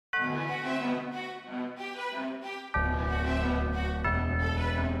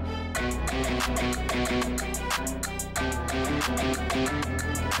Hey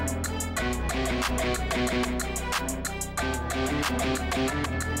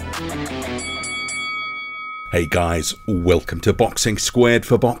guys, welcome to Boxing Squared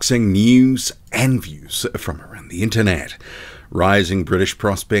for boxing news and views from around the internet. Rising British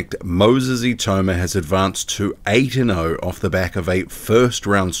prospect Moses Itauma has advanced to 8-0 off the back of a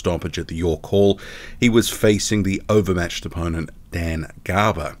first-round stoppage at the York Hall. He was facing the overmatched opponent Dan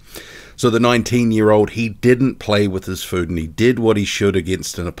Garber. So the 19-year-old, he didn't play with his food and he did what he should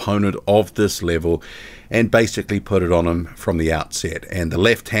against an opponent of this level and basically put it on him from the outset. And the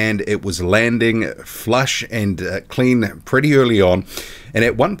left hand, it was landing flush and clean pretty early on. And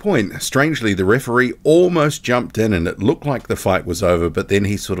at one point, strangely, the referee almost jumped in and it looked like the fight was over, but then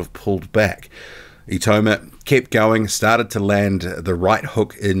he sort of pulled back. Itauma kept going, started to land the right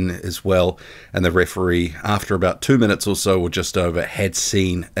hook in as well, and the referee, after about 2 minutes or so or just over, had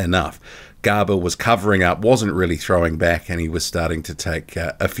seen enough. Garber was covering up, wasn't really throwing back, and he was starting to take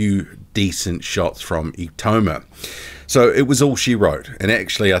a few decent shots from Itauma. So it was all she wrote. And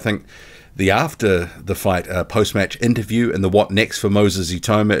actually, I think the after the fight post-match interview and the what next for Moses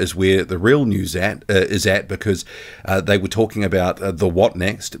Itauma is where the real news is at, because they were talking about the what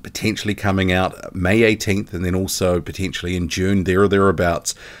next potentially coming out May 18th and then also potentially in June, there or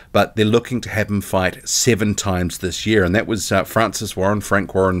thereabouts. But they're looking to have him fight 7 times this year, and that was Francis Warren,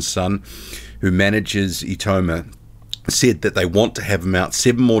 Frank Warren's son, who manages Itauma, said that they want to have him out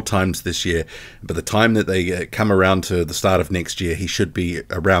 7 more times this year. By the time that they come around to the start of next year, he should be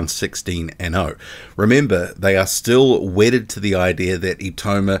around 16-0. Remember, they are still wedded to the idea that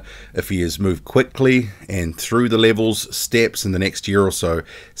Itauma, if he is moved quickly and through the levels, steps in the next year or so,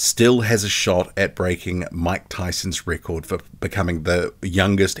 still has a shot at breaking Mike Tyson's record for becoming the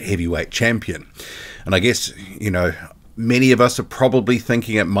youngest heavyweight champion. And I guess, you know, many of us are probably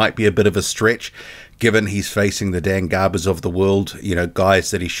thinking it might be a bit of a stretch, given he's facing the Dan Garbers of the world, you know,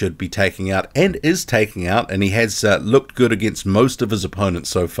 guys that he should be taking out and is taking out, and he has looked good against most of his opponents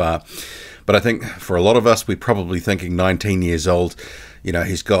so far. But I think for a lot of us, we're probably thinking 19 years old, you know,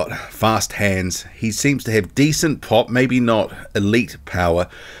 he's got fast hands, he seems to have decent pop, maybe not elite power,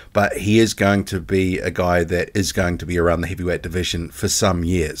 but he is going to be a guy that is going to be around the heavyweight division for some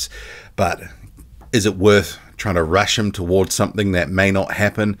years. But is it worth trying to rush him towards something that may not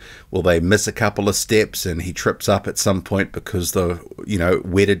happen? Will they miss a couple of steps and he trips up at some point because they're, you know,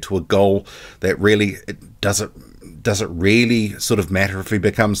 wedded to a goal that really doesn't really sort of matter if he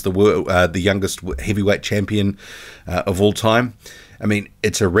becomes the youngest heavyweight champion of all time? I mean,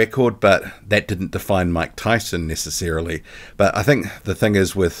 it's a record, but that didn't define Mike Tyson necessarily. But I think the thing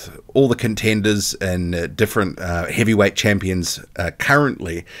is, with all the contenders and different heavyweight champions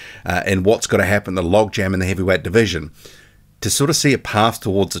currently, and what's got to happen, the logjam in the heavyweight division, to sort of see a path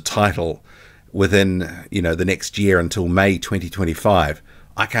towards a title within, you know, the next year until May 2025,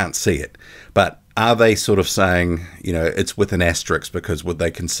 I can't see it. But are they sort of saying, you know, it's with an asterisk because would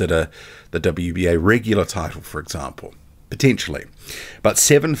they consider the WBA regular title, for example? Potentially. But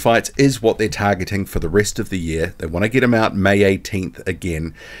 7 fights is what they're targeting for the rest of the year. They want to get him out May 18th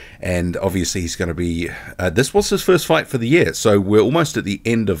again. And obviously he's going to be... this was his first fight for the year. So we're almost at the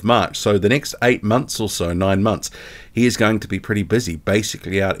end of March. So the next 8 months or so, 9 months, he is going to be pretty busy.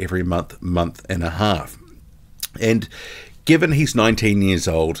 Basically out every month, month and a half. And given he's 19 years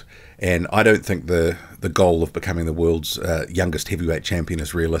old, and I don't think the goal of becoming the world's youngest heavyweight champion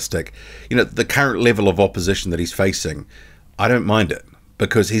is realistic, you know, the current level of opposition that he's facing, I don't mind it,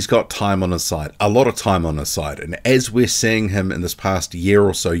 because he's got time on his side, a lot of time on his side. And as we're seeing him in this past year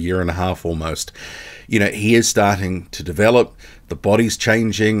or so, year and a half almost, you know, he is starting to develop, the body's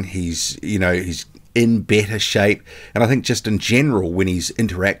changing, he's, you know, he's in better shape. And I think just in general, when he's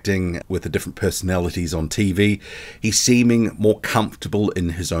interacting with the different personalities on TV, he's seeming more comfortable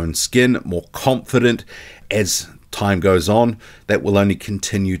in his own skin, more confident. As time goes on, that will only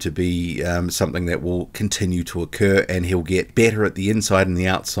continue to be something that will continue to occur, and he'll get better at the inside and the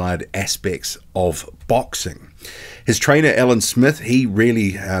outside aspects of boxing. His trainer, Alan Smith, he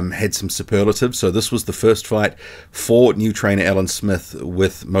really had some superlatives. So this was the first fight for new trainer Alan Smith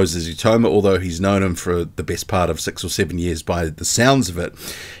with Moses Itauma, although he's known him for the best part of 6 or 7 years by the sounds of it.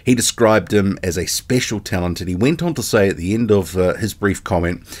 He described him as a special talent, and he went on to say at the end of his brief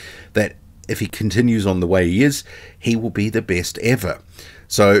comment that if he continues on the way he is, he will be the best ever.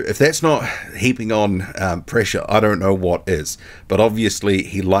 So if that's not heaping on pressure, I don't know what is. But obviously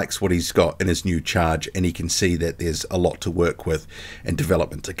he likes what he's got in his new charge, and he can see that there's a lot to work with and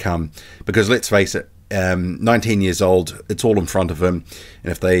development to come. Because let's face it, 19 years old, it's all in front of him.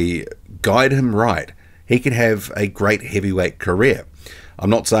 And if they guide him right, he could have a great heavyweight career. I'm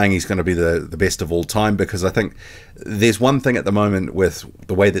not saying he's going to be the best of all time, because I think there's one thing at the moment with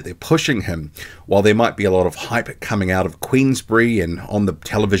the way that they're pushing him. While there might be a lot of hype coming out of Queensbury and on the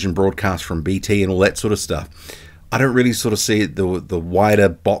television broadcast from BT and all that sort of stuff, I don't really sort of see the wider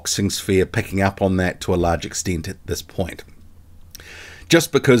boxing sphere picking up on that to a large extent at this point.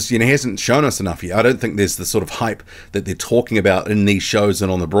 Just because, he hasn't shown us enough yet. I don't think there's the sort of hype that they're talking about in these shows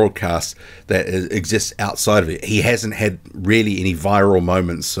and on the broadcast that exists outside of it. He hasn't had really any viral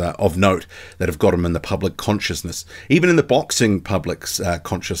moments of note that have got him in the public consciousness. Even in the boxing public's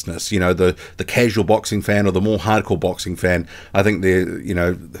consciousness, the casual boxing fan or the more hardcore boxing fan, I think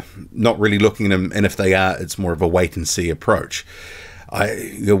they're, not really looking at him, and if they are, it's more of a wait-and-see approach.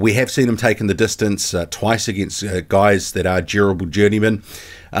 We have seen him taking the distance twice against guys that are durable journeymen,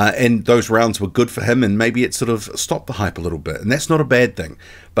 and those rounds were good for him, and maybe it sort of stopped the hype a little bit, and that's not a bad thing.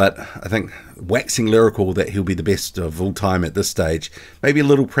 But I think waxing lyrical that he'll be the best of all time at this stage, maybe a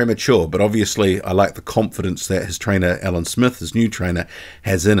little premature, but obviously I like the confidence that his trainer, Alan Smith, his new trainer,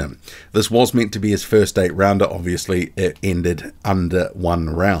 has in him. This was meant to be his first 8-rounder. Obviously, it ended under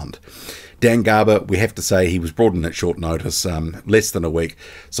 1 round. Dan Garber, we have to say he was brought in at short notice, less than a week,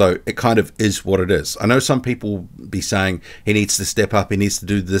 so it kind of is what it is. I know some people be saying he needs to step up, he needs to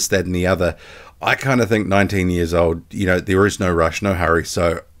do this, that, and the other. I kind of think 19 years old, there is no rush, no hurry,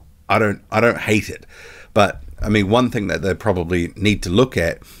 so I don't hate it. But I mean, one thing that they probably need to look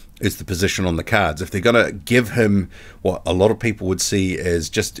at is the position on the cards. If they're going to give him what a lot of people would see as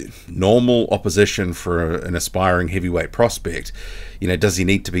just normal opposition for an aspiring heavyweight prospect, does he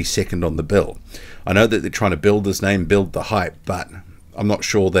need to be second on the bill? I know that they're trying to build his name, build the hype, but I'm not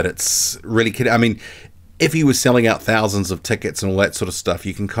sure that it's really... I mean, if he was selling out thousands of tickets and all that sort of stuff,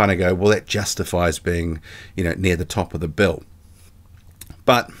 you can kind of go, well, that justifies being, near the top of the bill.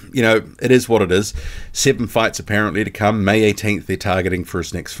 But, it is what it is. 7 fights apparently to come. May 18th, they're targeting for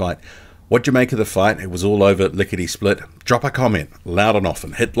his next fight. What'd you make of the fight? It was all over lickety-split. Drop a comment, loud and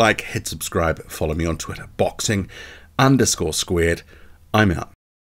often. Hit like, hit subscribe. Follow me on Twitter. Boxing_squared. I'm out.